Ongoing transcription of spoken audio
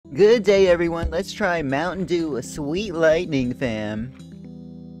Good day, everyone. Let's try Mountain Dew Sweet Lightning, fam.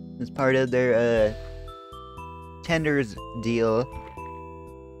 As part of their, tenders deal.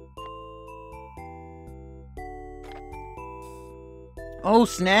 Oh,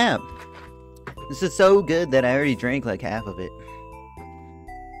 snap! This is so good that I already drank like half of it.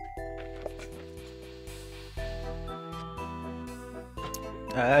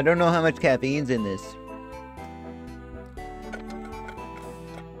 I don't know how much caffeine's in this.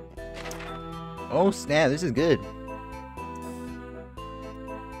 Oh snap, this is good.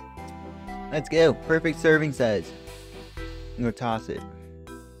 Let's go. Perfect serving size. I'm gonna toss it.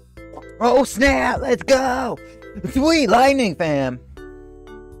 Oh snap, let's go! Sweet lightning, fam!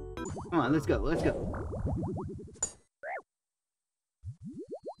 Come on, let's go, let's go.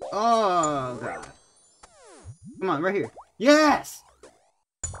 Oh god. Come on, right here. Yes!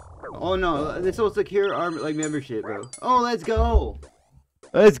 Oh no, this will secure our membership, bro. Oh, let's go!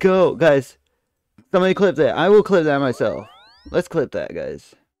 Let's go, guys. Somebody clip that. I will clip that myself. Let's clip that,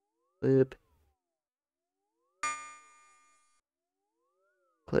 guys. Clip.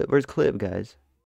 Clip. Where's clip, guys?